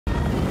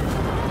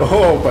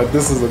Oh, but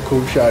this is a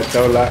cool shot,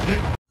 don't lie.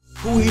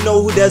 Who you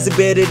know who does it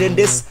better than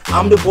this?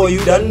 I'm the boy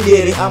who done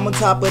get it. I'm on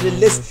top of the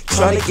list,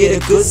 trying to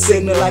get a good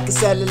signal like a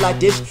satellite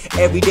dish.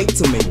 Every day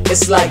to me,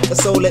 it's like a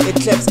solar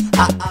eclipse.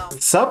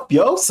 What's up,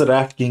 yo?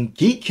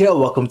 s.a.geek here.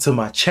 Welcome to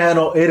my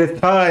channel. It is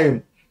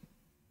time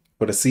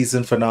for the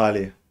season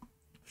finale.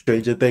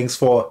 Stranger Things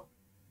 4.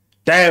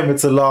 Damn,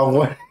 it's a long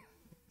one.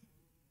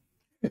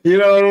 You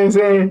know what I'm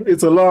saying?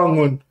 It's a long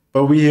one,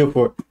 but we here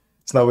for it.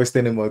 Let's not waste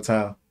any more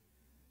time.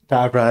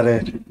 Dive right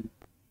in.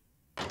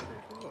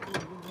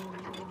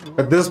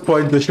 At this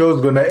point, the show's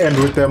gonna end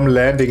with them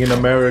landing in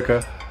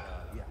America.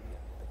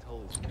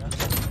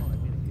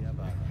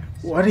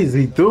 What is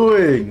he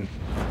doing?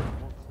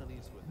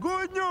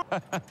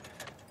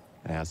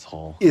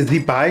 Asshole. Is he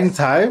buying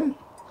time?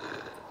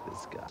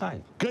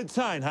 Good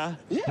sign, huh?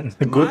 Yeah.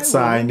 Good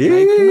sign. Yeah.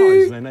 Make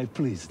noise when I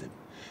pleased him.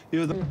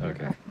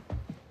 Okay.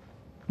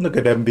 Look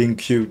at them being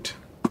cute.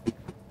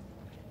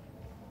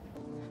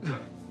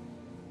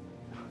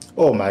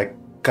 Oh my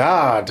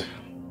god.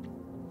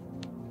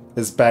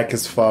 His back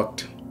is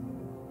fucked.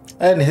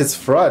 And his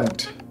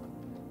front.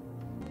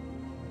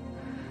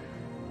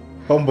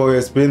 Homeboy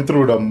has been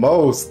through the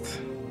most.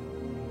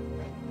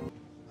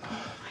 Oh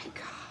my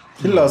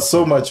god. He lost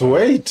so much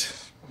weight.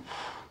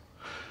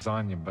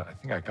 Lasagna, but I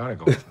think I gotta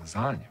go with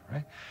lasagna,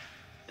 right?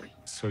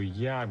 So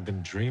yeah, I've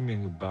been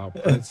dreaming about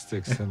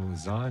breadsticks and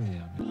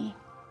lasagna.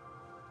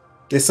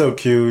 They're so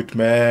cute,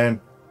 man.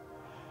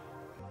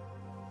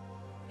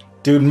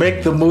 Dude,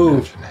 make the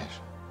move.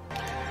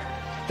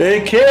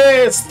 They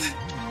kissed!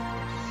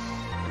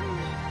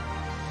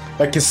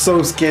 Like it's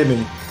so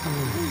skinny.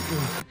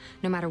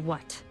 No matter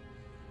what.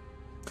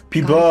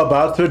 People are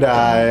about to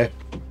die.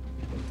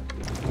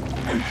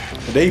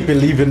 They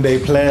believe in their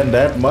plan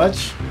that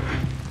much?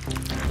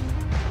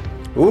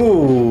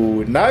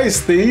 Ooh, nice,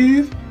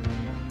 Steve.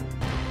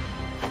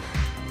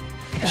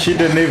 She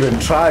didn't even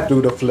try to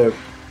do the flip.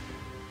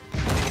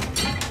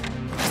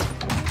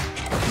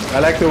 I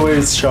like the way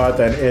it's shot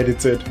and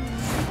edited.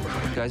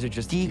 You guys are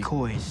just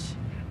decoys.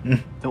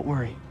 Don't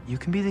worry, you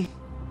can be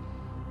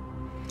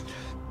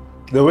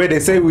the way they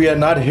say we are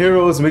not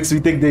heroes makes me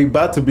think they're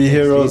about to be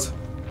heroes.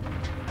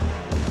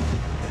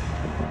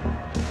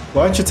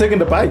 Why aren't you taking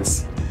the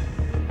bites?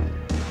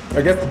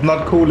 I guess it's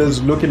not cool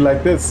as looking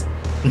like this.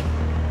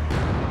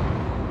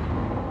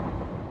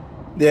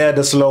 Yeah,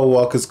 the slow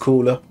walk is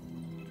cooler.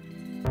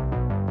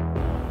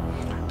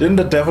 Didn't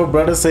the Devil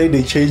Brothers say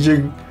they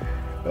changing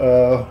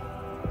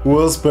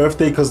Will's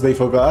birthday because they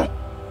forgot?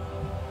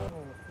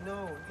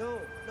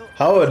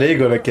 How are they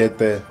gonna get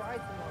there?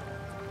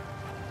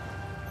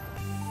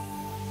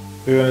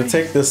 We're gonna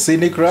take the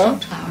scenic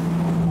route?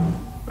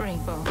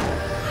 Rainbow.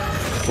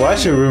 Why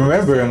is she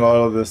remembering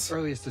all of this?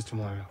 Earliest is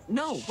tomorrow.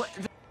 No, what?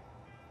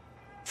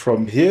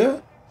 From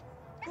here?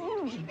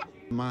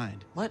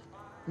 Mind. What?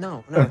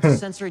 No, it's a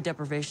sensory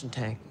deprivation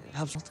tank. It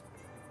helps.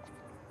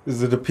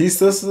 Is it the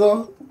pieces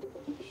though?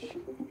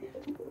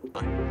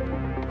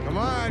 Come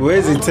on. Where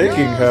is he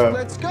taking her?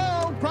 Let's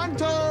go,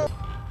 pronto.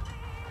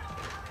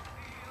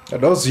 Are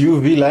those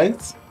UV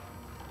lights?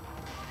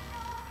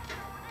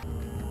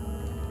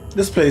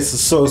 This place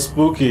is so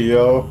spooky,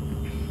 yo.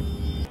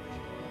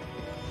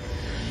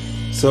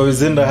 So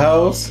he's in the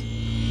house.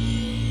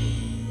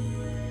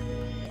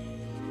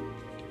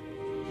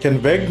 Can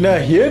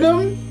Vecna hear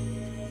them?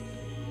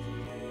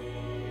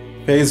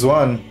 Phase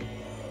 1.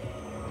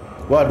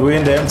 What, we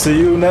in the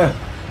MCU now?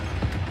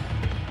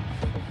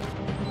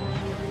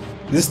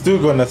 This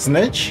dude gonna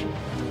snitch?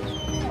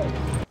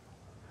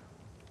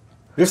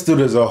 This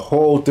dude is a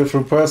whole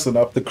different person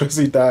after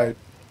Chrissy died.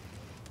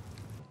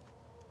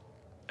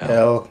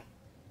 L.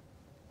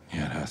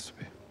 Yeah, it has to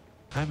be.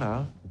 Time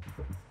out.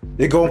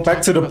 They going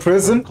back to the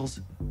prison?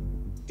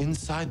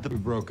 Inside the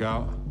Broke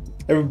out.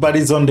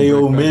 Everybody's on their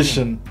own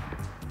mission.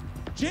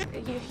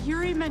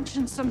 Yuri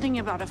mentioned something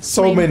about a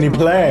So many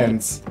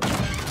plans.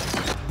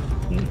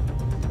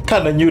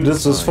 Kinda knew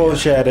this was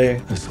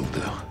foreshadowing. This'll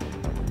do.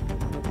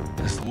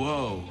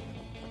 Whoa.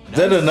 Is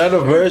that another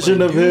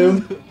version of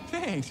him?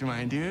 Thanks,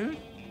 my dude.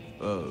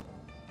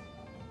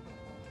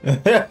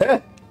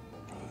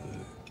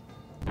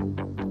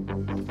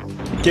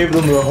 Gave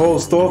them the whole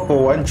store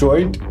for one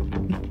joint.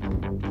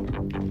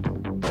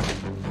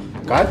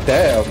 God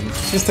damn,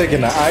 she's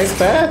taking an ice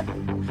bath?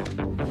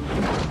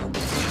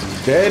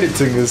 The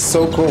editing is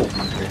so cool.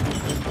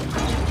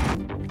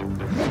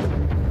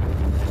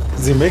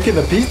 Is he making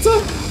a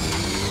pizza?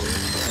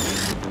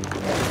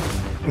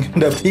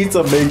 The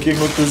pizza making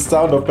with this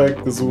sound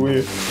effect is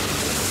weird.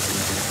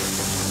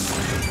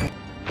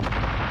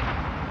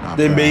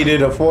 They made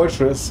it a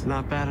fortress.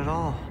 Not bad at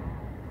all.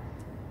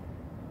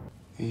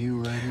 Are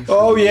you ready?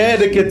 Oh yeah,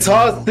 the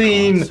guitar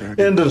scene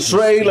in the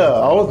trailer.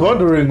 I was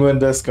wondering when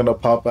that's gonna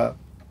pop up.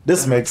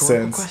 This makes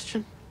sense.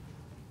 Question?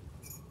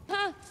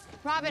 Huh?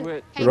 Robin.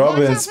 Wait. Hey,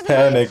 Robin's watch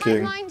out for the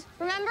panicking. timeline,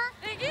 remember?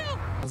 Thank you.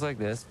 It's like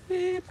this.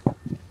 Beep.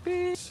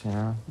 Beep.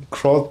 Yeah.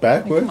 Crawled Come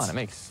on, backwards. it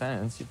makes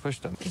sense. You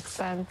pushed them. Makes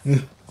sense.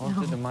 I'll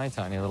do my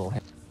tiny little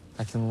hand.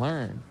 I can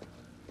learn.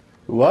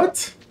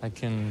 What? I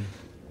can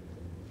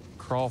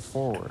crawl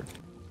forward.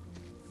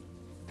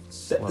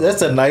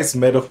 That's a nice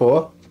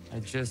metaphor. I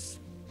just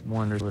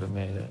wondered who would have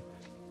made it.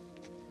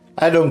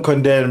 I don't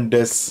condemn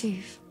this.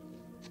 Steve.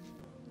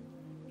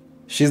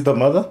 She's the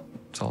mother?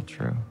 It's all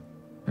true.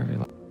 Very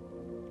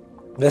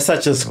That's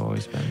such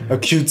always been there. a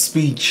cute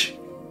speech.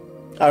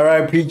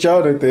 R.I.P.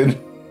 Jonathan.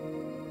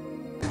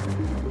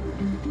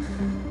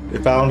 They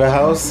found a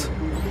house.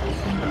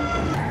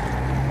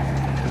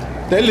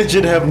 They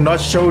legit have not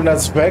shown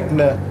us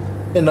Vecna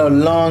in a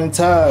long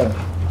time.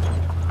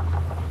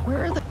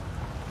 Where are the...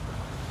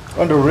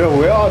 On the real,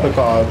 where are the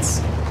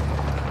cards?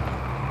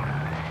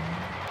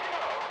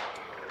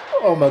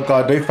 Oh my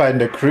god, they find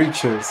the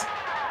creatures.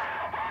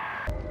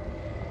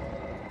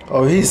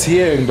 Oh, he's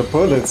hearing the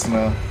bullets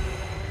now.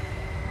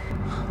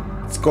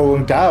 It's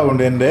going down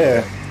in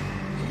there.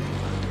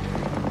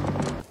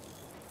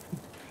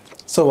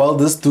 So while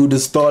this dude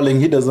is stalling,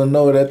 he doesn't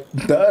know that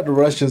the other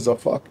Russians are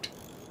fucked.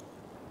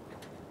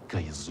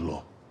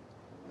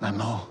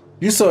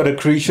 You saw the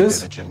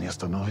creatures.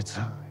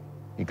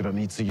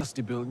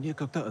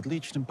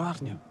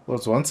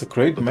 Was once a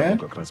great man.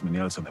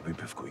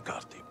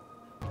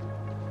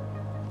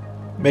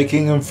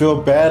 Making him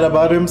feel bad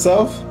about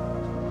himself.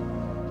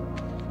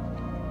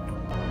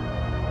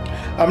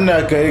 I'm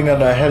not getting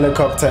on a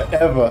helicopter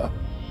ever.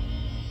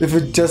 If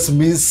it just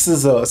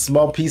misses a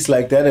small piece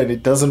like that and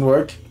it doesn't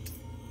work,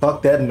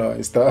 fuck that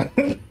noise, dog.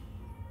 How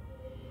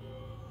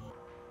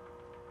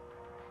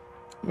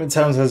many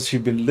times has she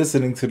been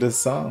listening to this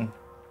song?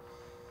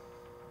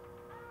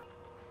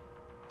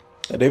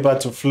 Are they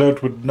about to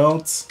flirt with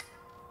notes?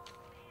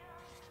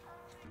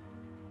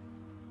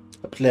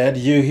 I'm glad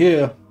you're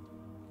here.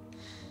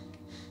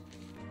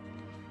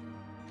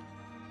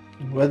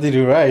 What did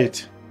he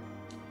write?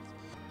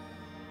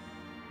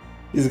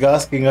 He's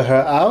asking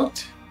her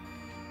out?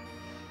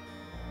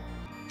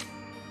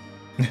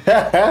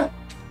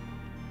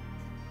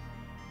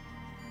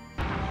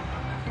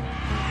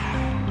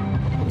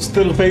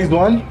 Still phase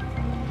 1?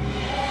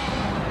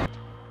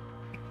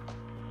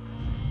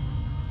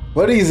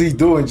 What is he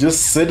doing?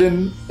 Just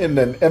sitting in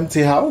an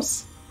empty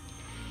house?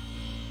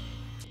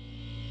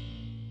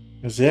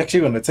 Is he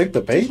actually gonna take the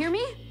You bait? hear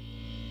me?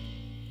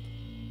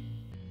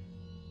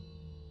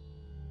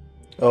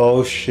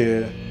 Oh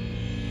shit.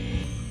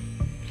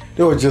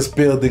 They were just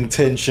building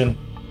tension.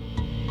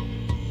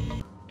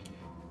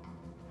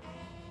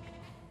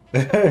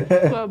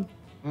 Club.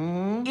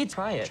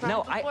 Try it.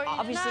 No, I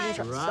obviously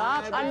didn't try.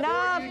 Stop. Enough. I'm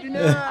not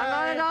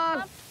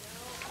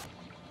enough.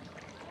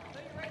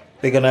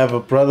 They're gonna have a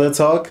brother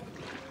talk.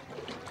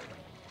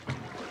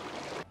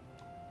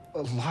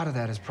 A lot of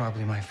that is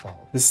probably my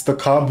fault. This is the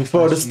calm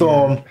before the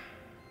storm.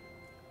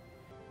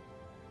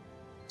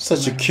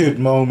 Such a cute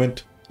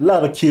moment. A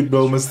lot of cute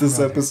moments this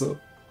episode.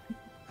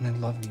 And I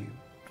love you.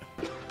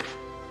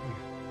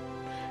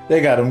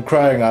 They got him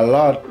crying a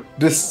lot.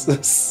 This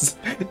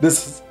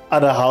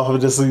other half of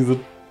the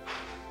season.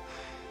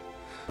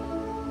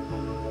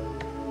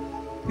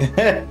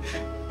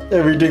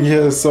 Everything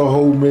here is so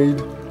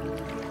homemade.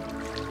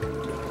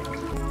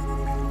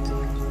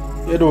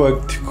 It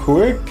worked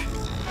quick.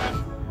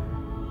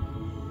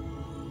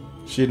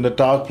 She in the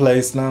dark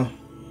place now.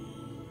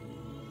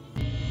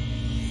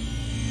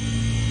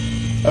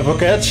 I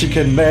forget she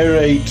can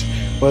narrate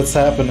what's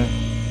happening.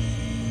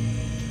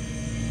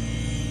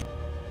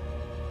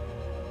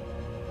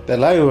 The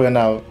light went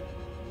out.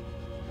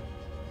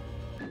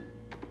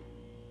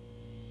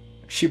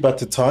 She about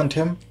to taunt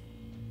him?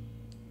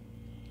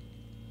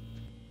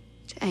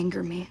 To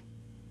anger me.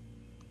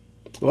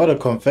 What a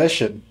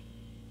confession.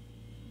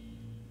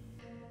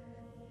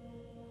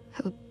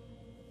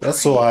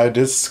 That's why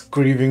this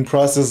grieving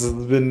process has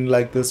been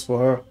like this for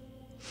her.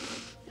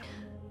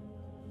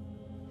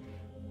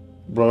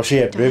 Bro, she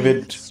had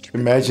vivid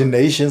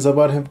imaginations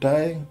about him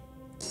dying.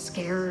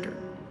 Scared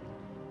or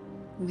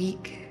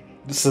weak.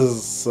 This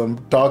is some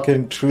dark,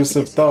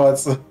 intrusive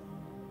thoughts. That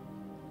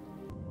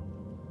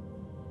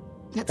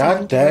God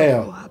something damn.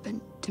 terrible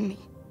happened to me.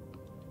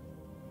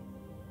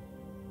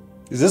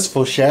 Is this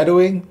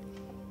foreshadowing?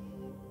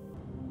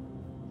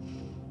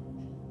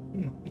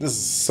 This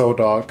is so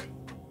dark.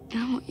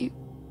 I want you.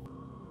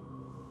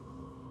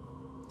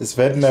 Is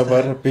Vedna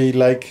about to be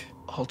like...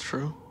 All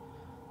true?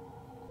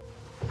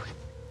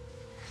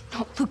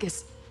 No,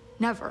 Lucas.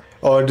 Never.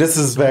 Oh, this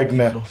is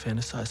Vedna. Don't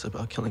fantasize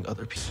about killing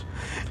other people.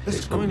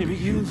 It's going to be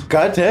you.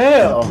 God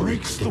damn.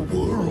 Breaks the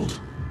world.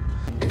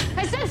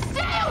 I said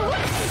stay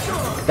away!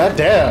 God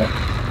damn.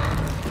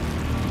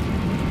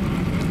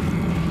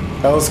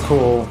 That was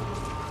cool.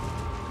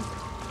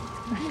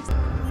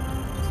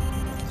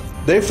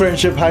 Their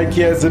friendship hike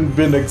hasn't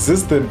been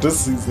existent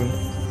this season.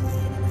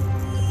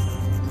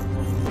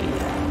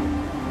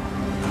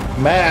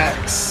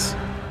 Max.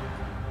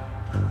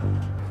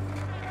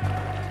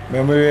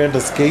 Remember we were at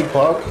the skate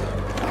park?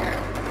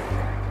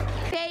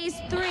 Phase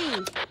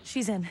 3.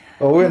 She's in.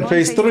 Oh, we're in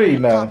phase 3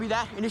 now. Copy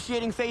that.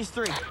 Initiating phase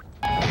 3.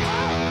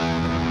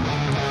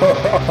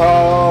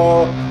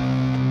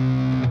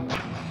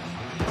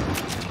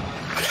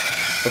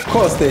 Of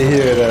course they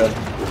hear that.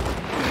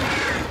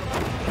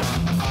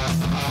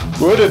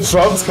 Where the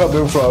drums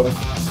coming from?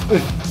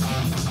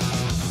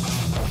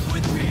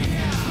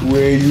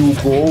 Where you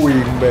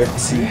going,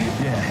 Maxie?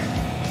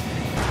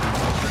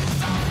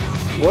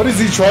 What is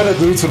he trying to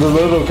do to the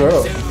little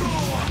girl?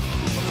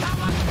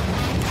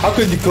 How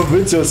can you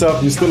convince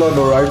yourself you're still on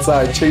the right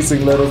side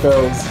chasing little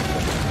girls?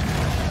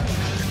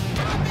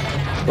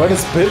 What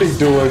is Billy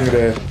doing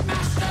there?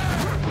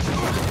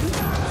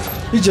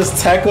 He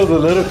just tackled the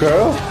little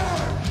girl?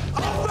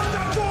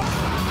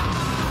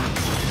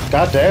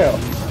 God damn.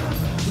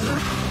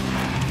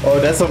 Oh,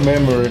 that's a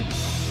memory.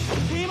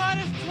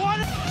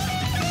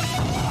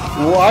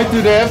 Why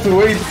do they have to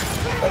wait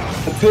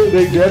until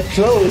they get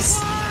close?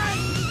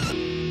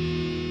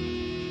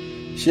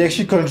 She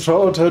actually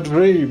controlled her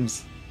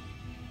dreams.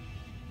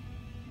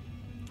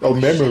 Oh,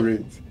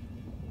 memories.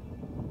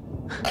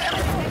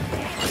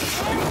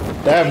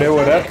 Damn, they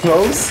were that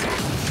close?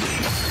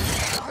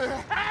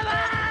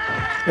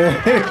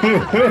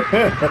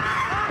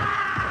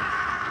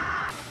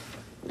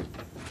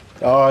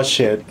 Oh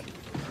shit.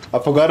 I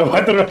forgot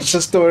about the Russia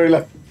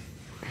storyline.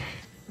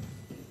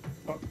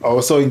 I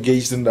was so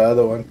engaged in the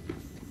other one.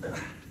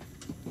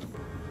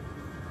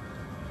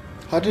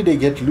 How did they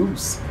get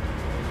loose?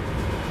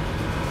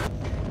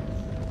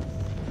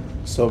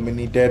 So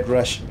many dead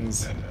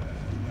Russians.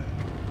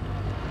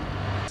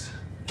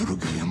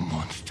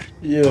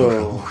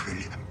 Yo,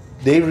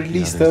 they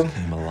released them.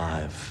 Came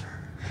alive.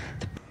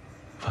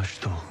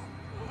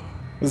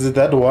 Is it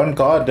that one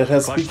god that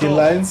has speaking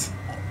lines?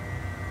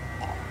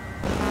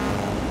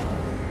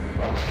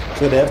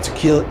 So they have to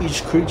kill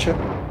each creature?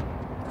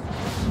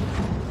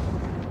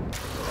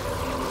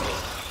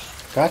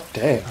 God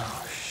damn.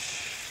 Oh,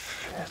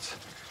 shit.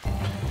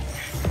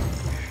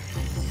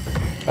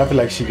 I feel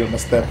like she's gonna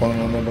step on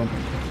one of them.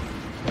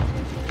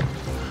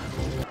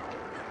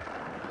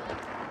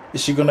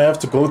 Is she gonna have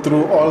to go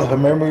through all her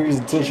memories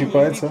until she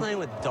finds her? Playing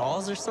with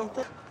dolls or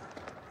something?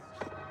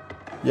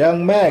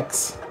 Young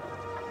Max.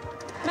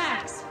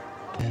 Max.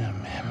 In a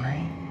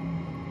memory?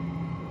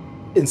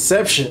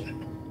 Inception.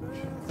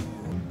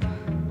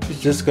 She's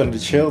just gonna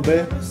chill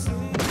there.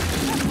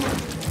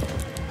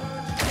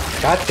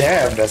 God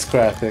damn, that's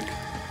graphic.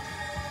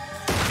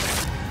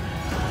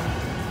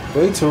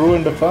 Way to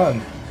ruin the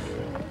fun.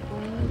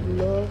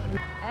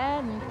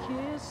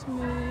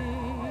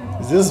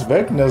 Is this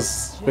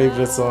Wegner's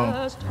favorite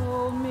song?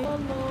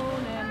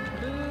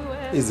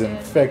 He's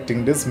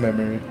infecting this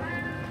memory.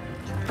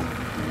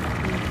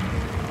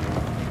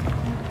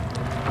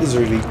 He's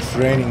really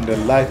draining the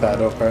life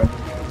out of her.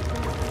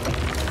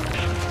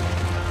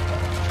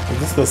 Is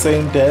this the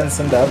same dance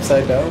in the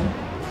upside down?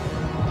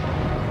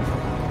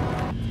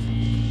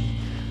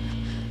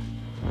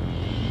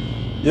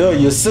 Yo,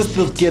 your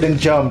sister's getting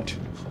jumped.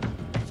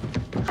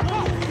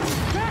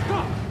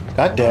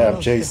 God damn,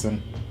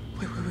 Jason.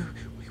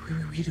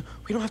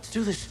 We don't have to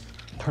do this.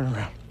 Turn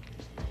around.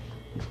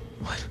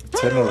 What?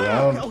 Turn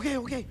around.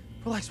 Okay.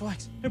 Relax.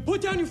 And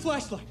put down your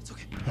flashlight. It's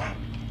okay.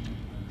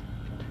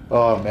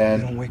 Oh Don't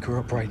man, wake her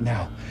up right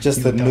now. just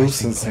You a die,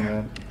 nuisance,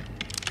 Sinclair. man.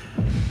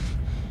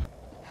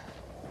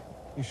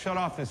 You shut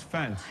off this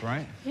fence,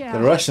 right? Yeah.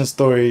 The Russian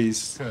story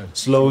is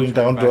slowing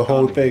down the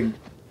whole thing.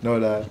 Know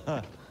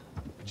that?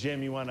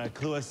 Jim, you want to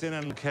clue us in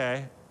on?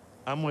 Okay,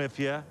 I'm with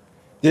you.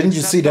 Didn't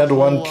you see that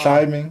one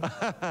climbing?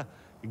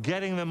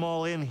 Getting them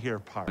all in here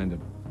part.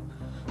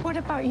 What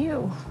about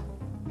you?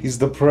 He's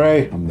the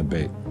prey. I'm the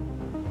bait.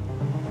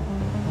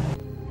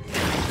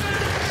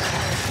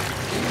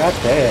 God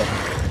damn.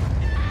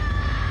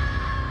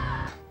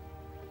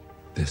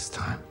 This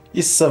time.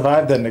 He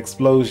survived an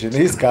explosion.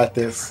 He's got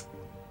this.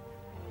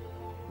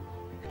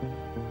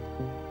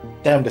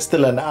 Damn, there's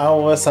still an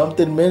hour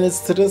something minutes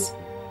to this.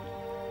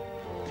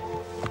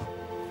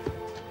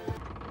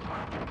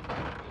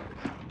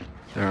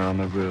 They're on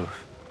the roof.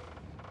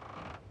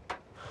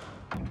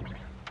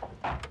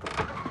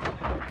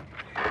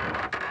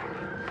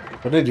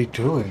 What are they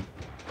doing?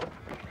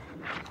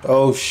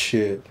 Oh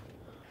shit.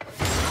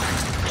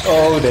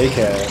 Oh, they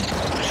can.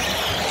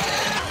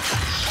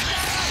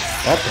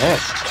 God damn.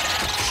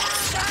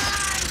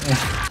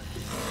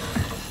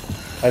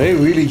 Are they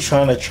really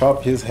trying to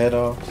chop his head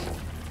off?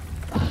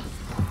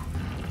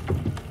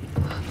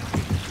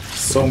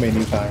 So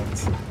many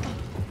times.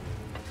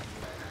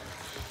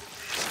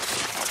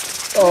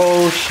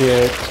 Oh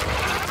shit.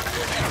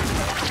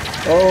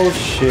 Oh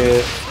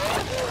shit.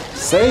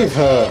 Save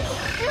her.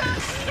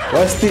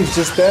 Why is Steve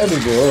just standing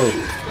there? Oh.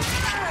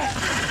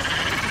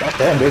 God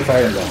damn, they're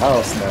fighting the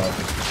house now.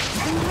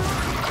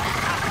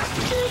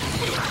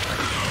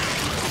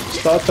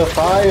 Start the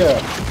fire.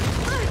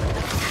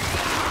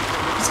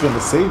 It's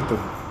gonna save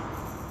them.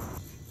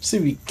 See,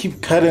 we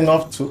keep cutting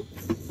off to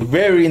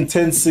very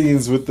intense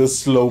scenes with the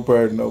slow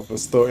burn of a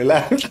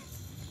storyline.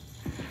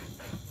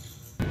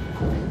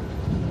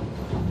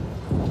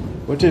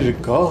 Where did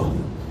it go?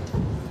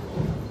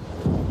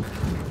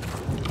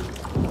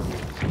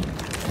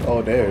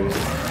 Oh, there it is.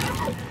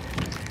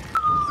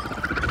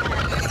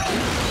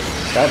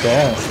 God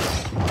damn.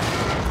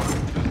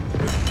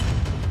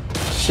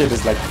 Shit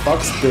is like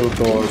foxtail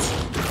doors.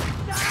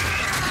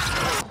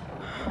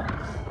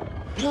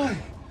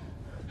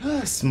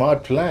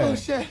 Smart plan. Oh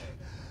shit.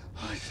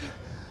 Oh shit.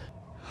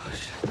 Oh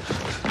shit.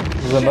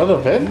 There's another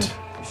vent?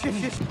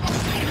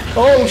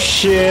 Oh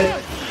shit!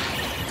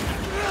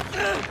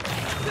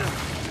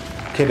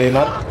 Can they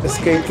not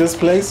escape this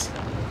place?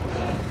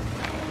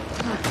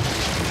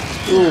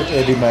 Ooh,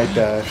 Eddie might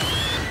die.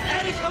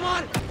 Eddie, come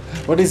on!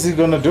 What is he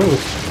gonna do?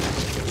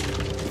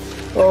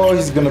 Oh,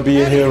 he's gonna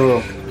be a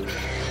hero.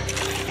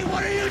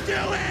 What are you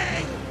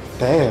doing?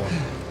 Damn.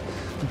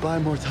 Buy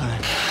more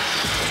time.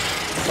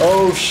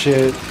 Oh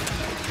shit.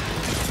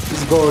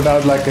 He's going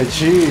out like a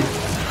G.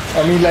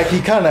 I mean, like,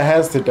 he kind of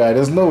has to die.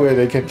 There's no way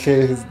they can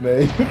clear his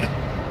name.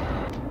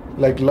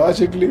 Like,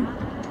 logically.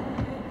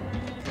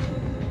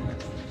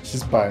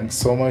 She's buying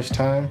so much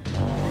time.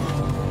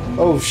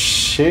 Oh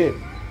shit.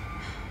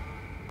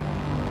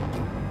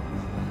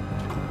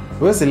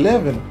 Where's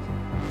 11?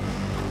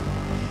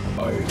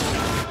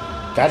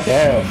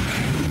 Goddamn.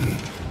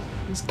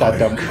 He's got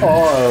them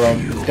all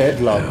on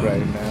deadlock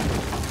right now.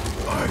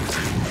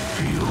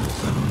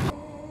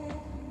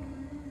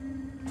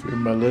 Feel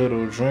my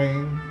little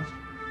dream.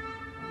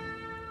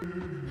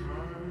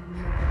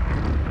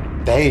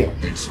 Damn.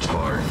 It's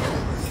time.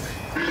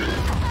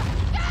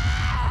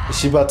 Is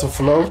she about to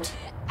float?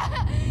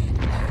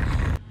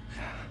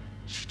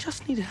 She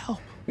just needed help.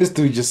 This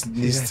dude just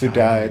needs to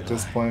die at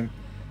this point.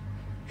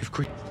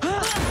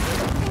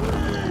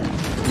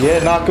 Yeah,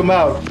 knock him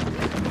out.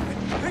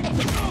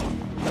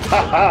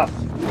 Haha.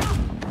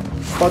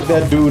 Fuck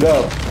that dude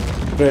up.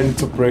 Threatening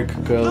to break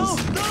girls.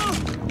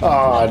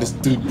 Ah, this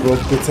dude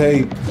broke the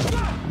tape.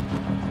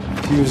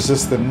 He was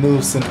just a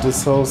nuisance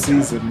this whole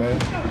season, man.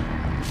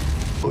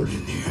 But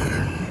in the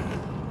end,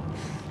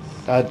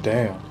 God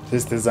damn.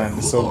 This design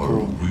is so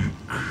cool. weak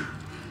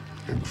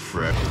and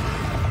fragile.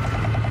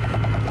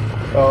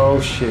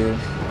 Oh shit.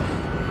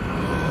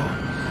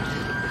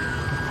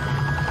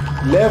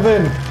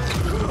 11.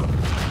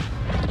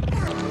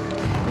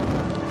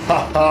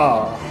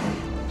 Haha.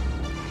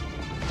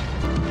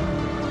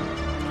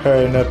 Her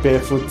in her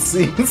barefoot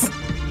scenes.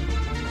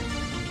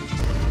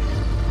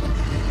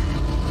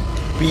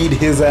 Beat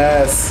his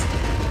ass.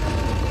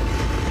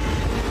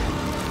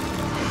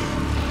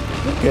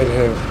 Look at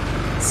him.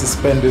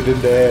 Suspended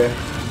in the air.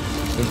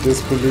 In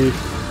disbelief.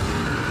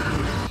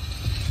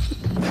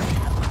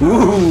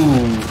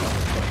 Ooh.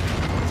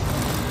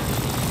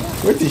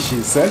 Where did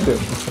she send him?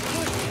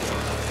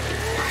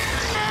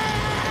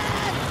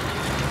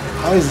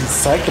 How is he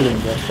cycling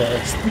that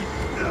fast?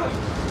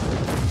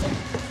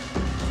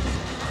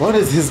 What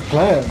is his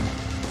plan?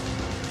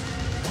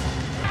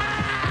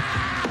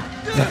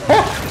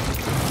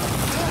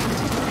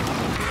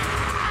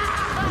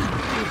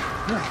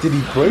 Did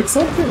he break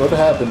something? What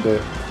happened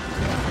there?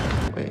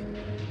 Wait.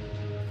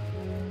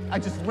 I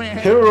just ran.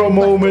 Hero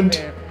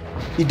moment.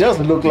 He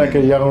doesn't look like a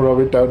young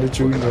Robert Downey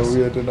Jr.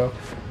 Weird enough.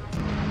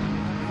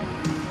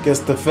 Guess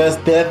the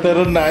first death of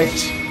the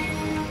night.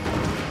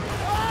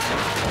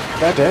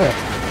 God damn.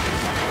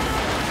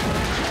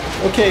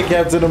 Okay,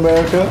 Captain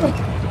America.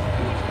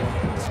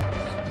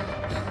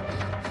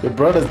 Your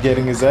brother's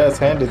getting his ass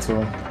handed to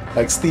him.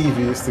 Like Steve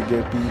used to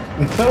get beat.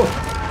 No.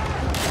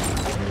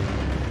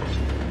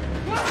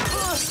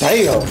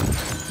 Damn.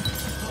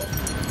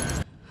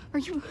 Are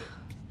you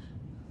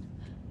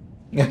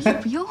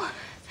real?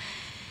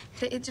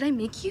 Did I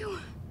make you?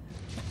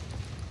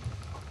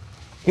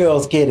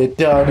 Girls get it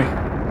done.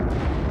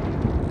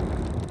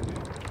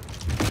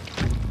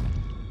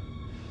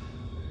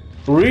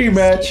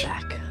 Rematch.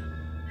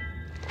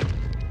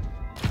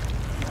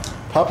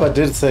 Papa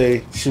did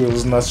say she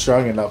was not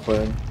strong enough for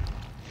him.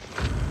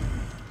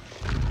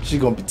 She's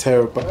gonna be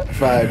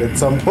terrified at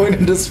some point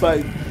in this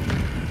fight.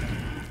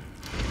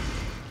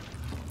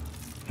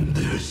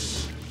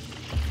 This.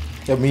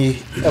 Am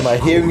I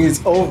hearing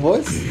his own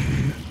voice?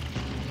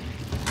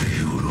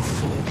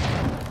 Beautiful.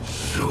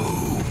 So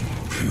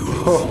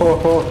beautiful. Ho, ho,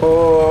 ho,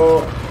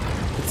 ho.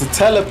 It's a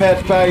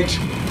telepath fight.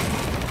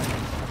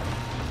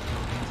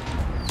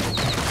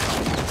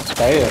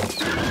 Damn.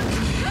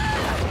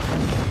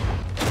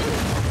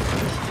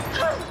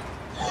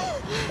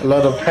 A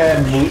lot of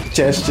hand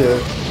gesture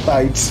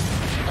fights.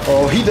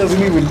 Oh, he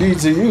doesn't even need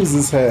to use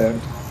his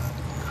hand.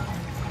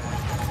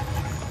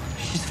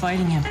 She's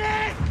fighting him.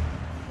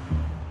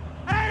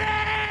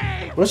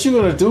 What's she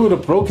gonna do with a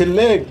broken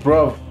leg,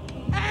 bro?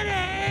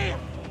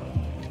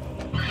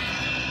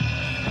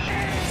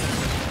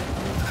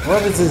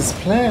 What is his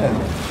plan?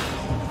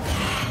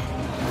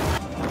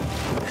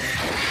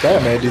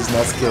 Damn, Eddie's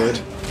not scared.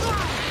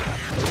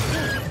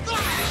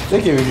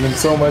 They're giving him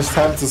so much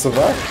time to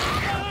survive.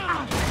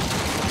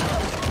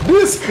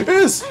 This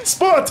is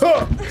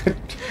Sparta!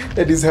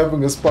 Eddie's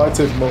having a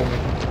Spartan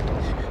moment.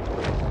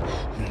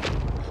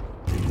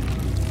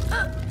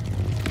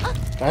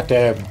 God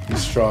damn,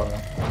 he's strong.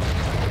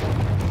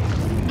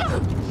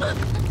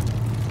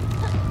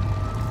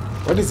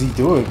 What is he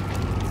doing?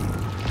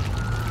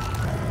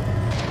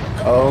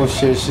 Oh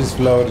shit, she's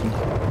floating.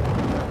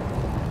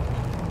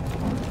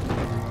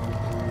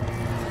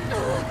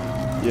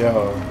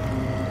 Yo.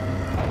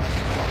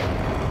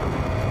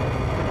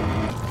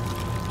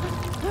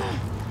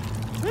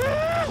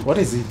 What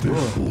is he doing?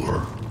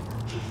 Before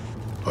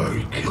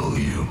I kill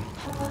you,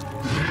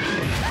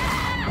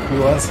 He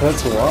wants her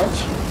to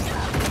watch?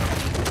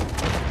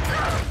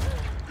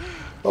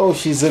 Oh,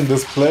 she's in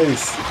this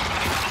place.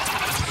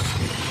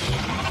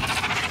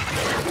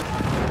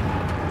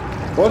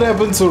 What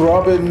happened to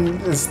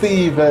Robin and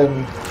Steve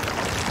and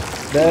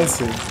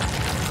Nancy?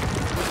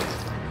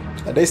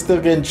 Are they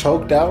still getting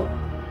choked out?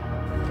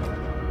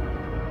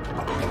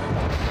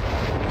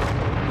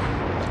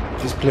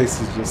 This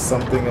place is just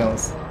something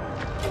else.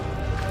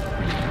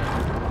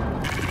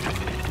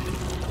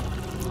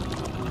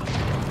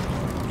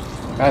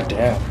 God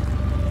damn.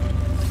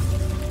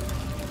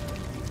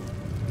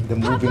 The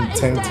moving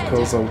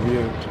tentacles are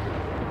weird.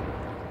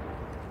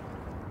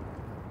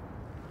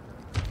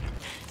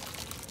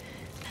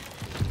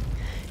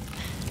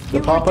 The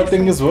Papa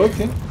thing is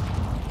working.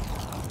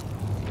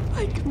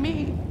 Like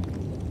me.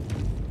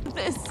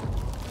 This.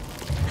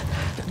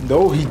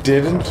 No, he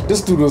didn't.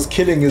 This dude was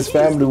killing his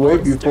family way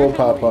before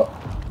Papa.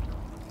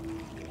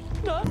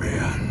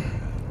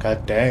 Man,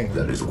 God dang.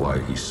 that is why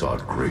he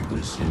sought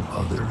greatness in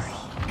others.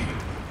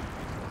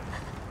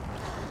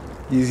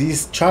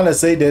 He's trying to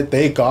say that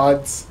they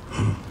gods.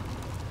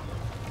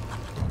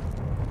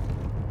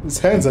 His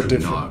hands are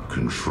different. He could not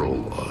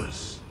control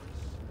us.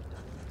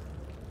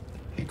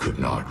 He could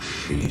not.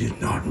 He did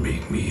not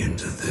make me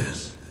into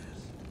this.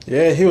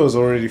 Yeah, he was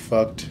already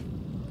fucked.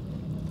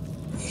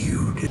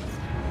 You did.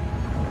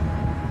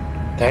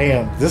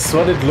 Damn, this is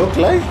what it looked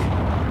like?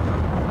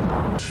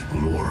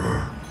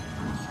 Explorer.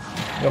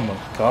 Oh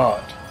my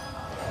god.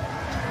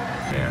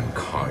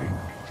 Mankind.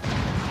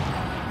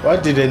 Why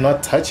did they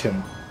not touch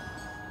him?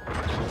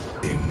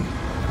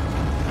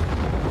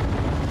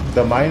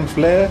 The mind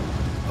flare?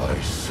 I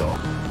saw.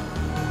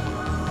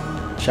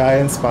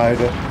 Giant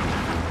spider.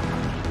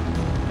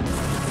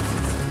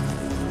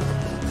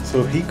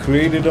 So he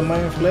created a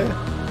mind flare?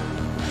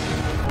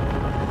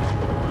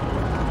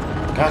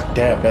 God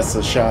damn, that's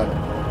a shot.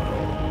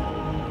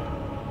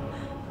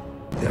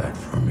 That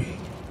for me.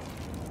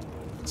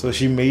 So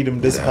she made him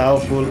this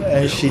powerful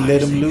and she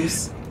let him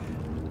loose?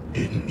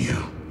 Didn't you?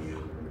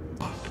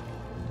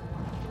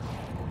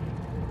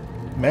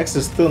 Max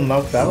is still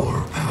knocked out?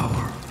 Your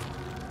power.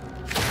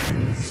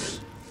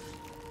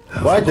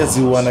 Why does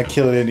he want to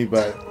kill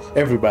anybody?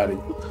 Everybody?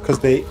 Because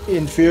they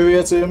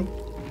inferior to him?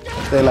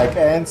 They're like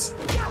ants?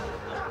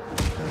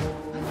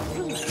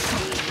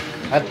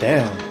 God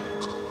damn.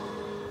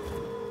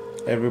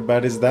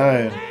 Everybody's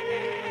dying.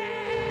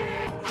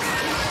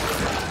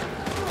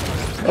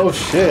 Oh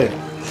shit.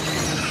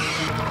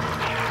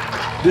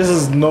 This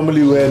is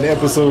normally where an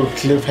episode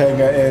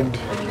cliffhanger end.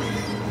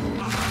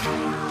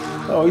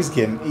 Oh, he's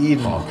getting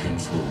eaten.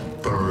 Hawkins will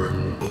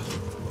burn,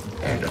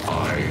 and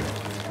I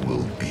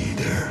will be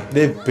there.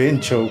 They've been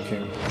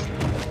choking.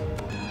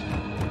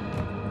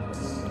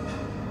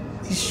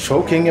 He's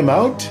choking him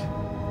out?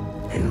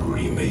 And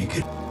remake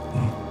it.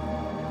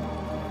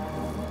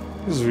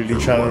 He's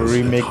really trying to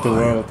remake the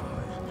world.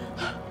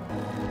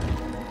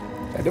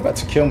 Are they about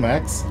to kill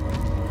Max?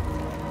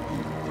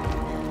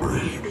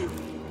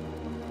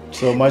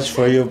 So much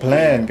for your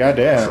plan,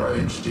 goddamn. Try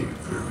and stay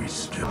very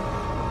still.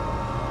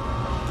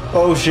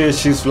 Oh shit,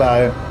 she's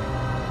flying.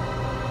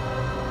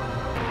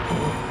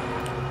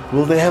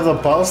 Will they have the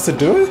balls to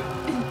do it?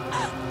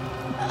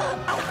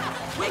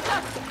 Wake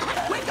up!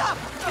 Wake up!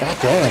 God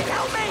damn.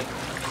 Help me!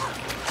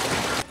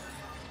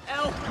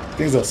 Help!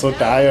 Things are so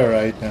dire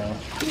right now.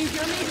 Can you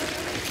hear me?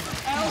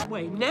 Help!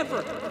 Wait,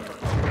 never!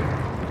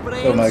 But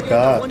I Oh am my scared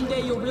God. that one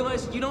day you'll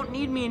realize you don't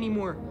need me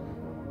anymore.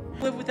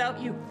 Live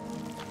without you.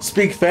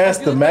 Speak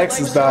faster, Max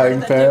is That dying,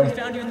 day we fam.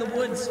 found you in the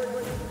woods.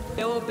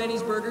 Yellow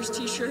Benny's Burgers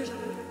t-shirt.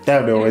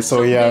 Damn, no, it's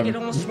so Big, young. it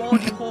almost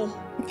swallowed you whole.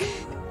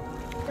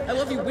 I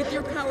love you with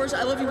your powers.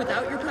 I love you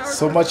without your powers.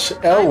 So much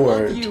I L love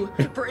word. you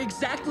for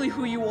exactly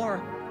who you are.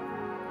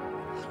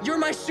 You're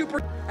my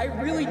super. I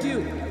really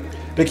do.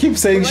 They keep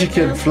saying she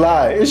can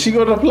fly. Is she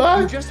gonna You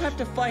fly? just have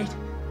to fight,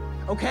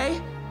 okay?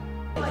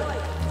 You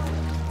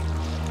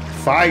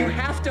Fight.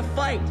 have to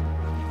fight.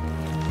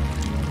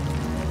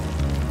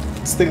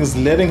 This thing is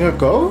letting her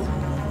go?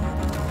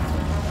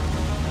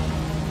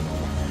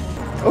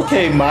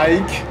 Okay,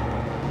 Mike.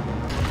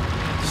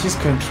 She's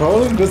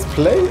controlling this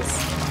place?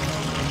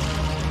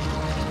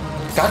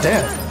 God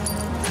damn.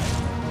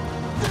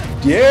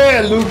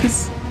 Yeah,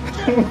 Lucas.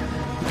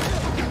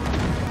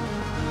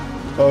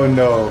 Oh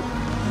no.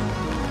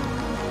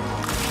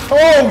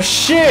 Oh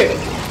shit!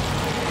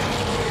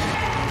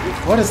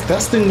 What is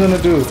that thing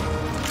gonna do?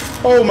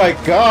 Oh my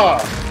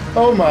god!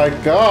 Oh my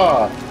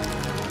god!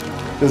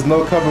 There's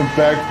no coming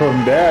back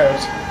from that.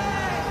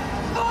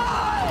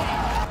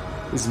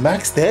 Is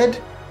Max dead?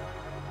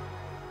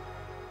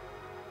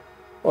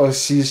 Or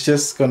she's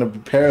just gonna be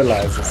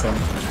paralyzed or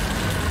something?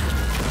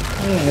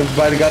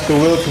 Everybody got the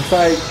will to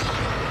fight.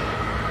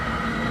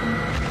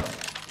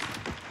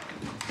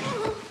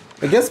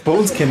 I guess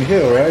bones can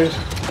heal, right?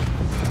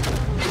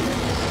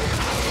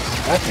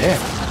 God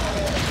damn.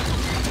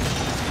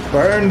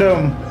 Burn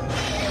them.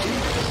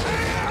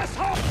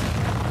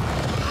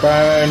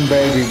 Burn,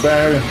 baby,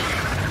 burn.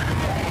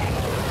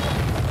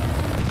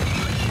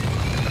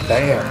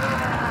 Damn.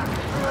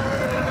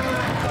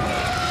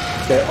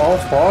 They're all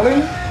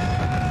falling?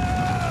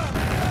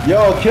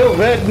 Yo, kill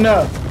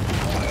Vecna!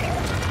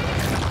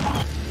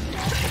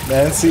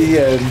 Nancy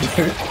and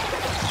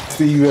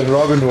Steve and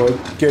Robin were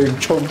getting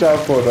choked out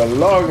for the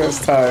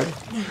longest time.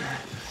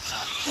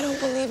 I don't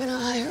believe in a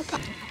higher power.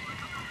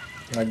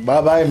 Like,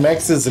 bye-bye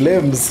Max's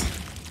limbs.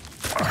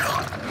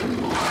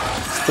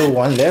 Still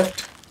one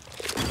left?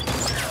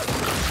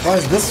 Why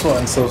is this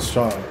one so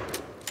strong?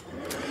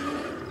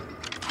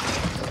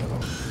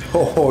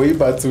 Oh, he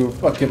about to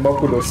fuck him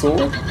up with a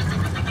sword?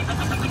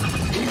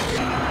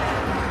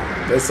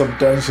 There's some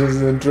Dungeons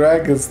and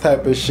Dragons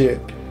type of shit.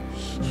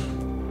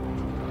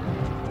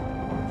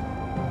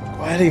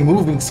 Why are they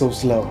moving so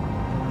slow?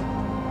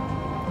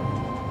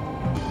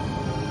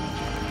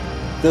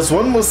 There's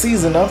one more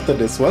season after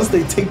this. Once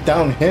they take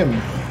down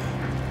him.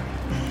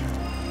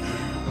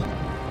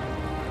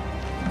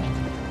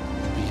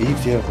 I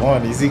believe they have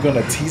won. Is he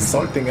gonna tease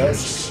something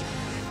else?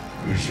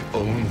 This is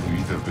only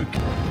the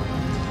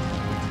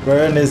beginning.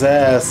 Burn his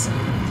ass.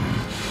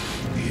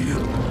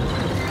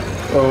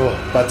 Oh,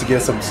 about to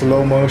get some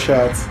slow-mo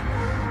shots.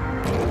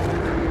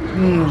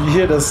 You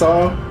hear the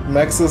song?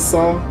 Max's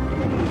song?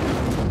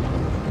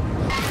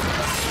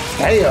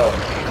 Damn!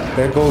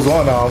 There goes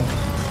one arm.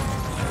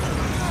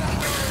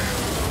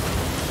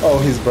 Oh,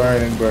 he's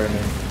burning.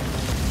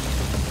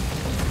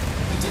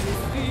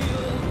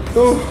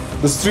 Oh,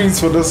 the streams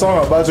for the song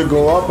are about to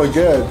go up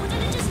again.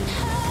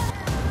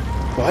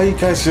 Why are you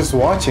guys just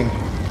watching?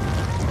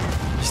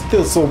 He's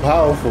still so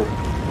powerful.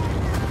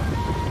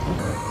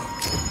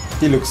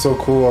 He looks so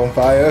cool on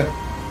fire.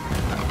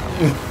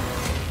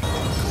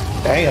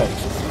 Damn.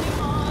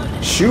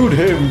 Shoot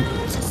him.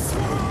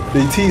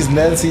 They tease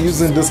Nancy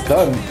using this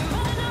gun.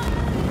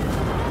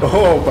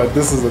 Oh, but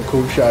this is a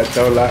cool shot,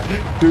 don't lie.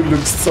 Dude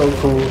looks so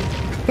cool.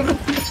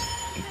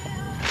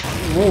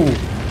 Ooh.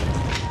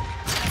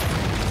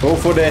 Go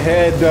for the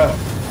head.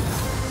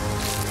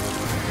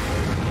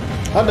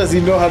 How does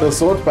he know how to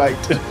sword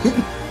fight?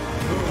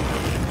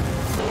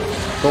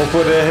 Go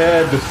for the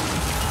head.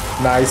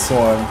 Nice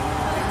one.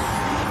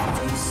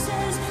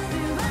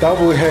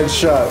 Double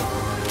headshot.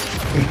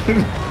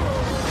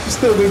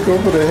 Still didn't go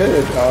for the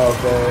head. Oh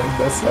man,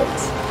 that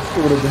sucks.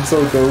 It would have been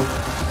so dope.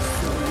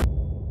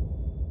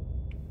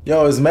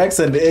 Yo, is Max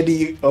and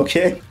Eddie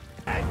okay?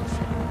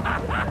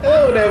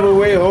 They'll never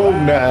way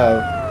home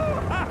now.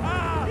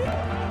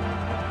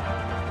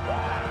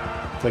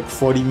 It's like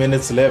 40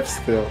 minutes left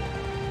still.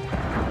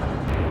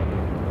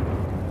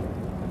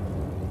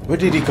 Where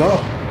did he go?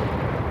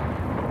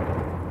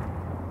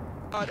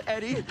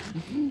 Eddie?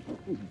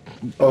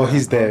 Oh,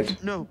 he's dead.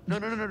 No,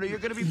 you're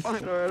gonna be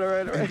fine. All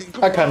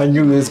right. I kind of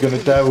knew he was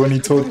gonna die when he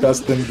told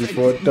Dustin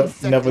before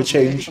it never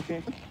changed.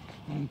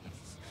 I'm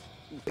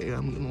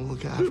gonna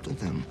look after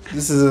them.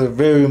 This is a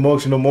very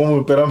emotional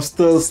moment, but I'm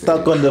still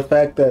stuck on the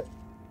fact that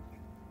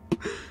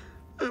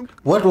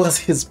what was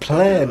his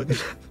plan?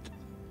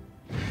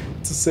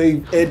 To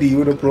save Eddie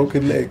with a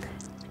broken leg.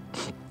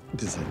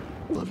 Does I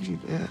love you,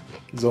 man?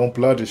 His own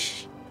blood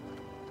is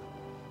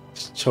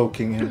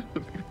choking him.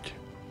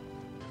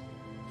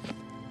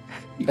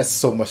 That's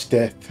so much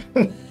death.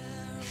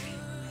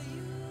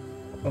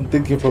 I'm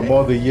thinking from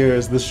all the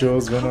years this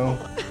show's been on.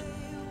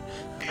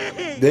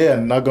 They are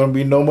not gonna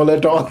be normal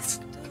adults.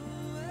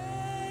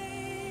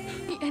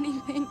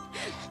 Anything.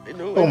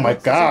 Oh my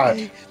god.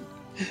 Okay.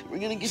 We're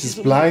gonna get She's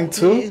blind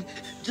too?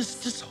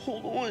 Just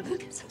hold on.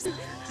 Just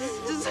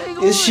hang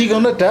on. Is she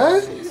gonna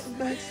die?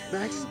 Max,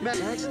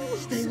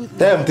 stay with me.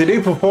 Damn, did they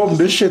perform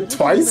this shit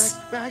twice?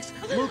 Max,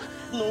 look,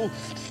 no,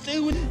 stay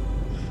with me.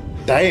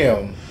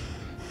 Damn.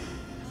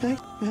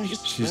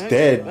 Max, She's Max,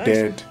 dead, Max,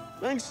 dead.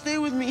 Max, stay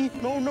with me.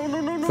 No.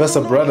 First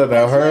a brother,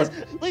 now her.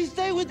 Please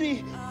stay with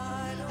me.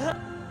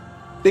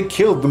 They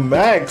killed the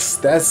Max.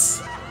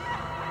 That's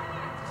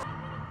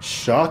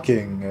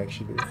shocking,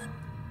 actually.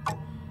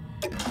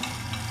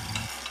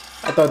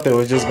 I thought they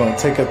were just gonna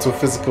take her to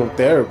physical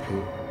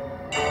therapy.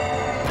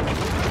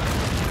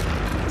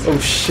 Oh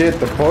shit,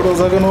 the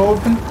portals are gonna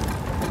open?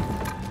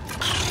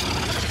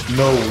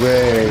 No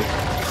way.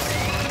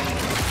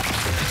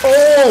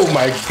 Oh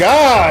my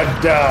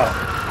god!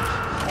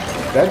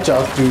 That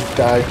jock dude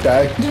died.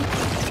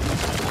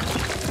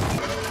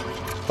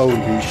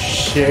 Holy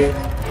shit.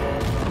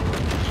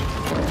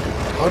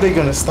 How are they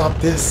gonna stop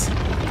this?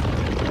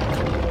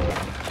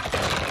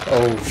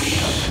 Oh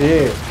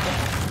shit.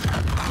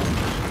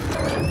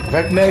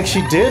 Vecna,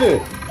 she did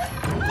it.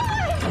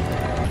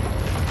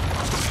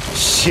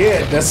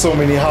 Shit, there's so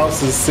many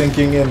houses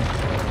sinking in.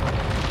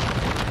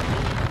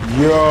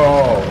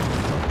 Yo.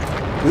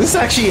 Is this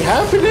actually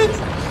happening?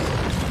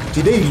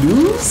 Did they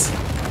lose?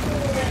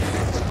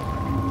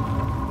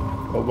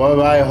 Oh,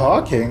 bye-bye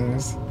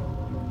Hawkins.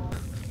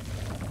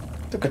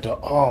 Look at the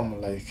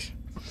arm, like.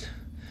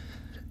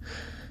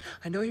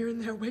 I know you're in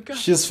there. Wake up.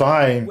 She's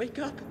fine. Wake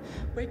up.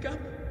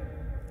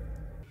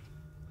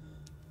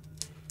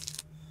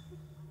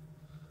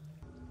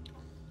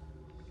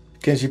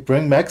 Can she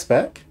bring Max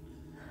back?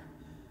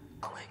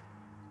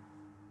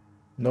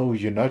 No,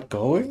 you're not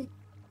going?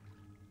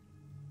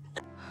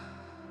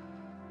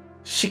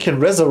 She can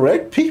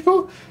resurrect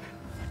people?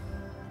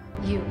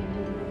 You.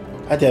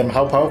 I damn,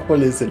 how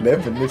powerful is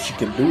 11 if she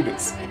can do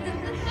this?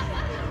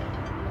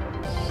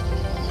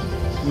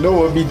 No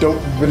one be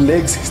dope with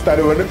legs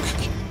started running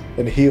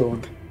and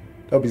healed.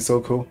 That'd be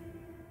so cool.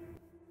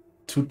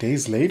 2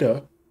 days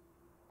later?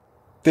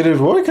 Did it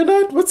work or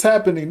not? What's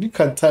happening? You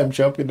can't time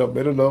jump in the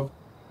middle of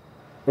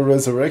a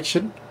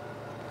resurrection.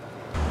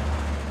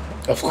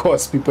 Of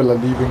course, people are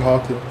leaving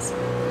Hawkins.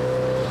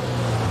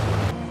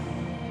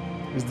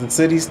 Is the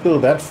city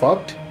still that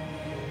fucked?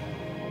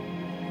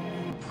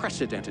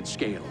 Precedented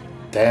scale.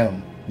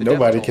 Damn, The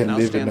nobody death toll can now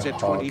live in stands the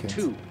at Hawkins.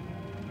 22,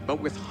 but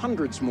with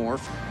hundreds more.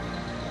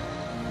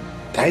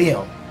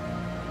 Damn.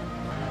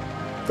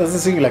 Doesn't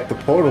seem like the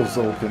portal's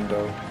open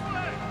though.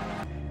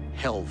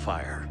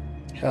 Hellfire.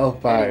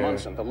 Hellfire.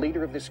 Munson, the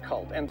leader of this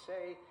cult, and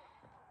say,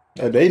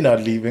 Are they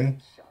not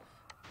leaving?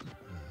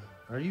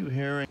 Are you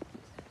hearing?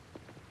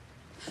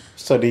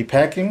 So they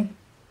packing?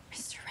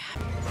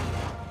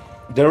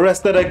 The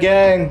rest of the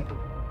gang.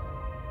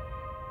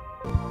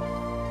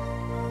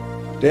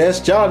 There's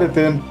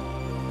Jonathan.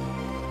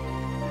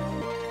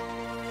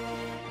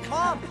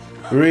 Mom!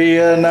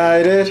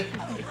 Reunited.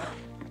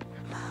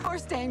 We're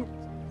staying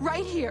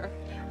right here.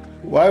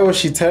 Why was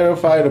she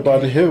terrified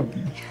about him?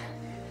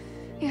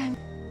 Yeah.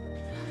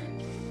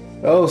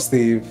 Oh,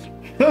 Steve.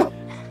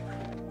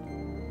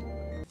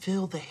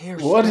 Feel the hair.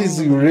 What is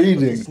he standing on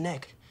reading? His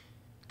neck.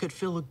 Could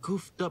feel a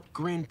goofed up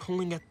grin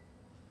pulling at.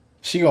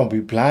 She gonna be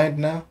blind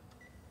now?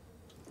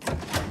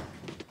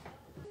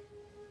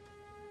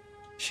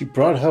 She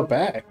brought her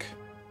back.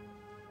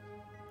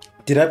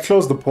 Did I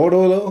close the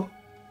portal though?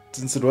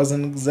 Since it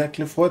wasn't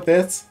exactly for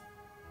that?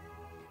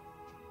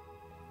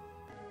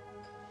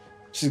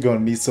 She's gonna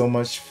need so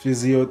much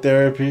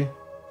physiotherapy.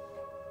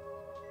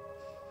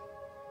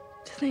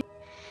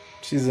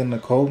 She's in a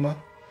coma.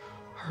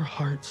 Her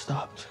heart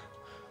stopped.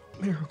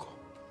 Miracle.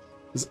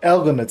 Is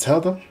Elle gonna tell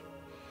them?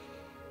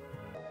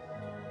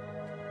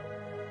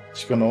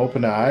 She's gonna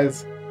open her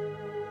eyes.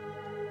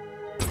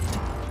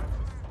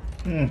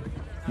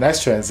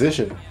 Nice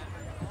transition.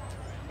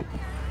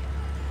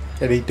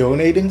 Are they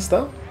donating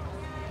stuff?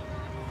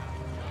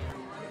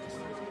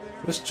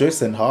 Where's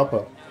Joyce and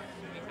Harper?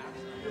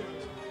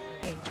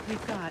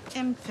 We've got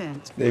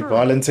infants. They girls,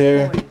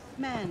 volunteer. boys,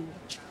 men,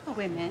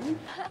 women.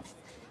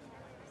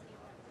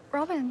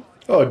 Robin.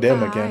 Oh,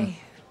 them again.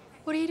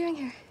 What are you doing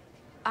here?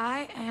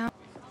 I am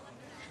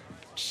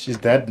She's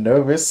that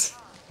nervous.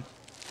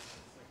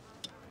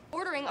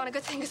 Ordering on a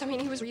good thing, because I mean,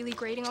 he was really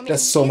grating on me.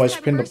 That's and so he's the much type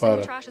of peanut person who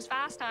butter. Trashes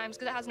Fast Times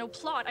because it has no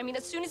plot. I mean,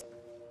 as soon as.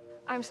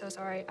 I'm so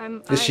sorry.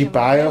 Is she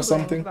bi or rambling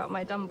something? About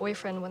my dumb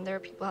boyfriend when there are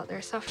people out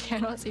there suffering. I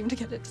cannot seem to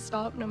get it to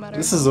stop, no matter.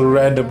 This how is a hard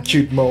I random try.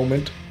 cute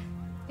moment.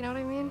 You know what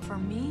I mean? for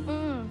me.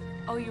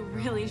 Oh, you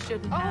really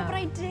shouldn't. Oh, but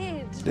I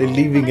did. They're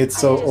leaving it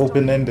so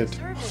open-ended.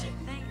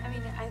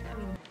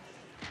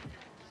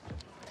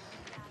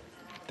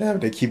 Damn,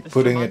 they keep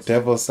putting a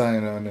devil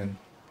sign on it.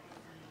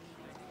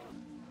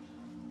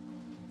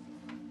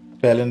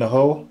 Fell in the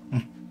hole.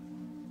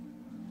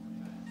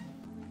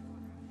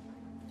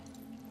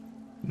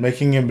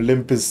 Making him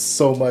limp is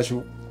so much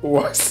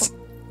worse.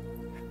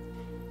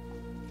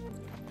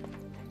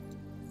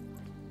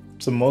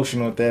 It's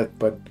emotional death,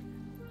 but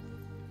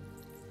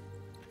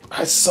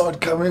I saw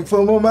it coming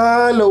from a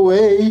mile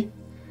away.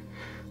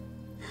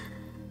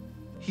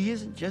 He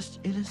isn't just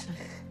innocent.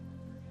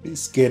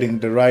 He's getting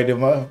the right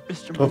amount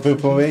of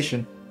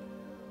information.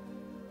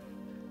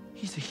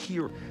 He's a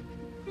hero.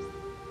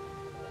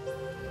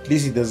 At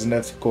least he doesn't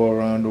have to go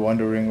around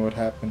wondering what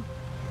happened.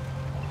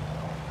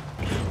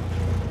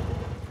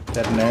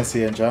 That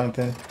Nancy and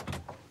Jonathan.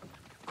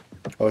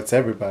 Oh, it's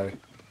everybody.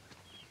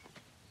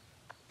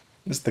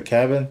 It's the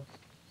cabin.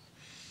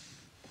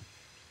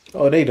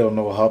 Oh, they don't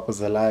know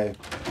Hopper's alive.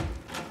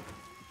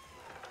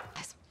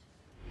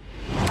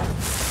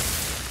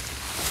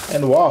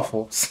 And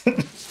waffles.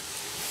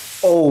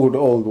 old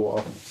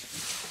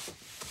waffles.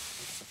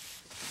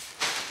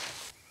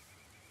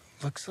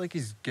 Looks like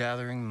he's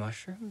gathering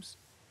mushrooms.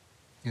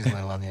 He's a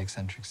little on the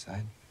eccentric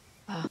side.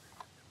 Are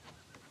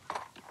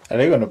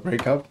they gonna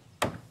break up?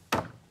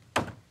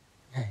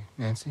 Hey,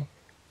 Nancy?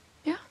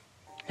 Yeah?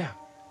 Yeah.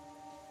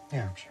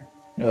 Yeah, I'm sure.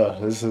 Oh,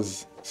 this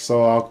is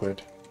so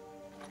awkward.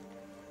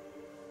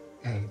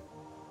 Hey.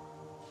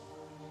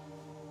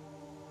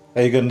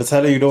 Are you gonna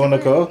tell her you don't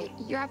wanna go?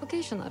 Your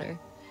application letter.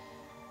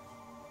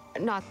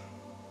 Not.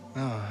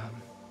 No,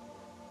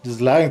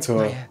 Just lying to Not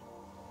her. yet.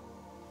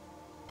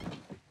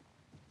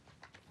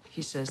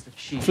 He says that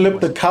she Flip the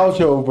wasn't couch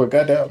right, over,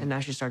 goddamn. and now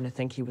she's starting to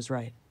think he was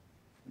right.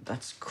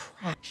 That's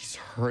crap. he's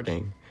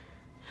hurting.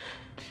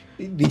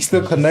 He's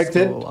still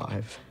connected? Still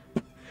alive.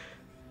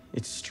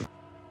 It's true.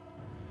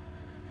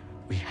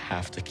 We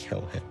have to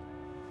kill him.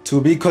 To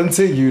be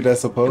continued, I And we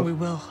suppose.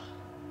 will.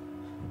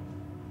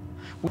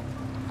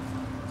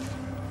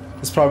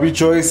 It's probably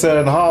Joyce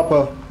and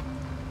Harper.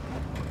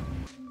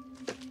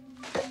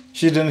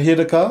 She didn't hear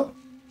the call?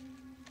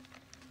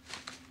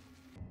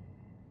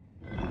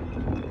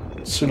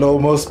 She'll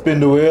almost spin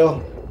the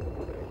wheel.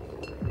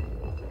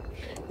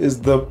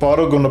 Is the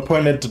portal gonna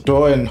point at the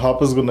door and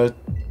Harper's gonna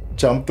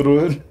jump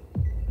through it?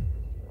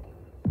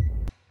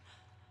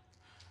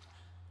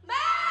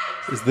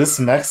 Is this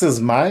Max's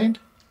mind?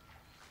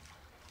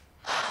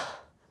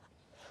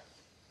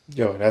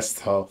 Yo, that's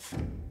tough.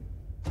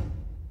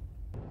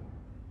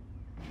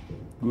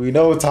 We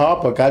know it's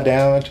Harper,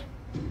 goddammit.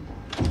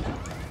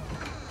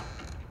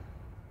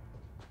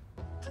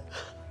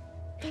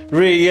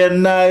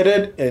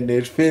 Reunited, and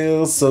it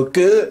feels so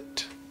good.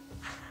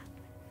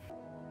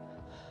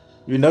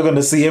 You're not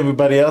gonna see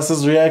everybody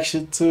else's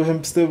reaction to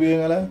him still being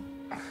alive?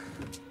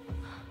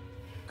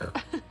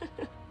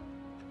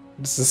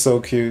 This is so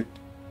cute.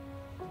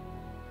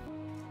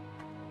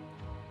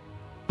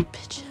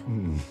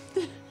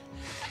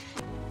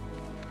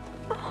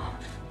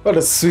 What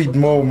a sweet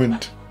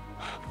moment.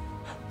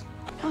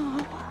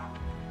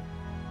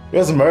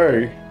 Where's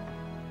Murray?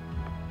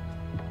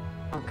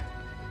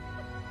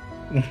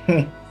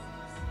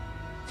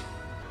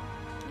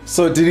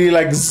 So did he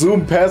like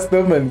zoom past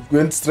them and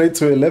went straight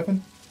to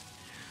 11?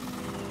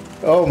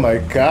 Oh my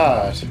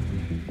god.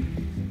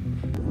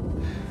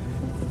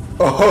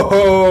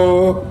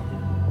 Oh.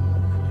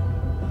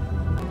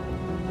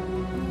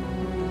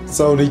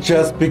 So it's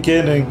just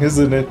beginning,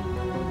 isn't it?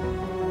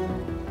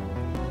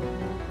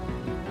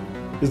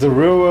 Is the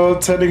real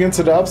world turning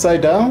into the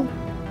upside down?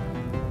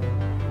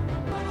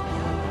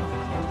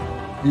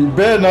 You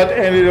better not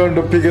end it on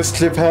the biggest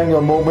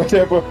cliffhanger moment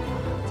ever.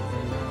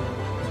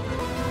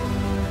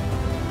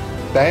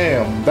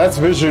 Damn, that's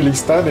visually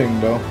stunning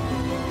though.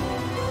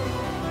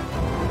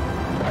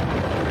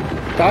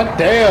 God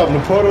damn, the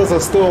portals are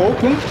still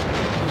open?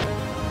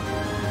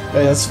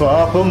 Let's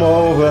swap them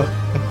over.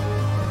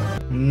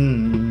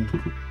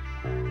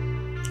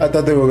 I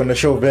thought they were gonna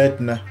show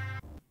Vecna.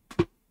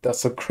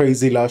 That's a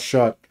crazy last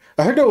shot.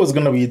 I heard there was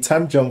gonna be a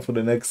time jump for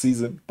the next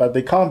season, but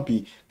they can't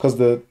be because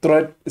the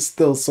threat is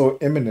still so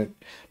imminent.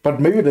 But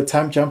maybe the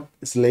time jump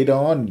is later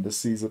on in the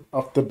season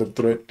after the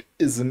threat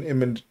isn't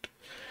imminent.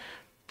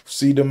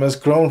 See them as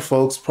grown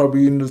folks,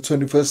 probably in the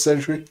 21st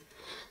century.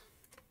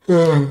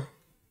 Oh,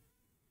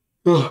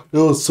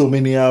 there was so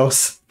many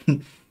hours.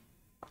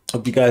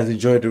 Hope you guys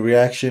enjoyed the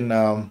reaction.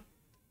 I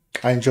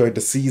enjoyed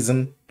the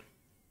season.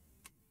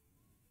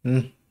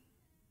 They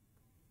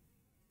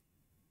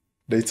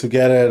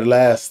together at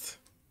last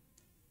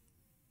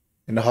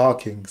in the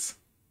Hawkins.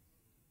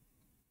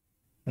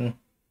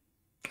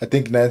 I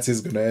think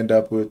Nancy's gonna end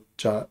up with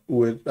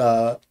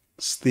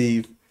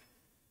Steve.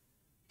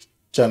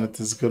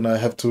 Jonathan's gonna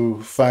have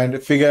to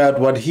figure out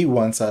what he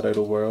wants out of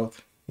the world.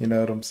 You know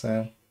what I'm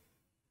saying?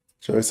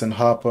 Joyce and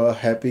Harper,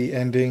 happy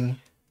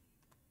ending.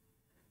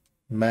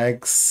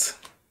 Max,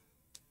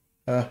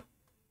 her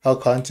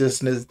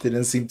consciousness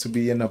didn't seem to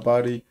be in her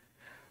body.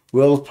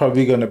 Will's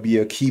probably gonna be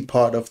a key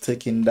part of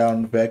taking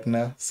down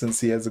Vecna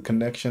since he has a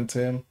connection to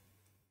him.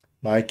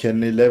 Mike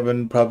and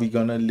 11 probably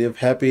gonna live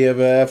happy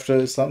ever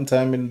after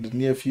sometime in the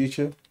near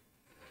future.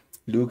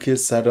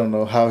 Lucas, I don't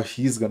know how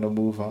he's gonna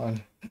move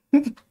on.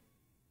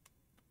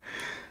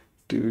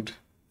 Dude,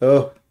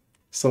 oh,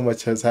 so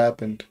much has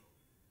happened.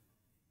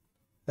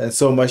 And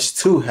so much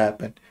to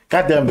happen.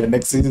 Goddamn, the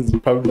next season is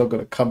probably not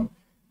gonna come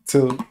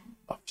till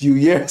a few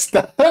years.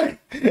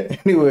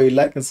 Anyway,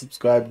 like and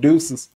subscribe. Deuces.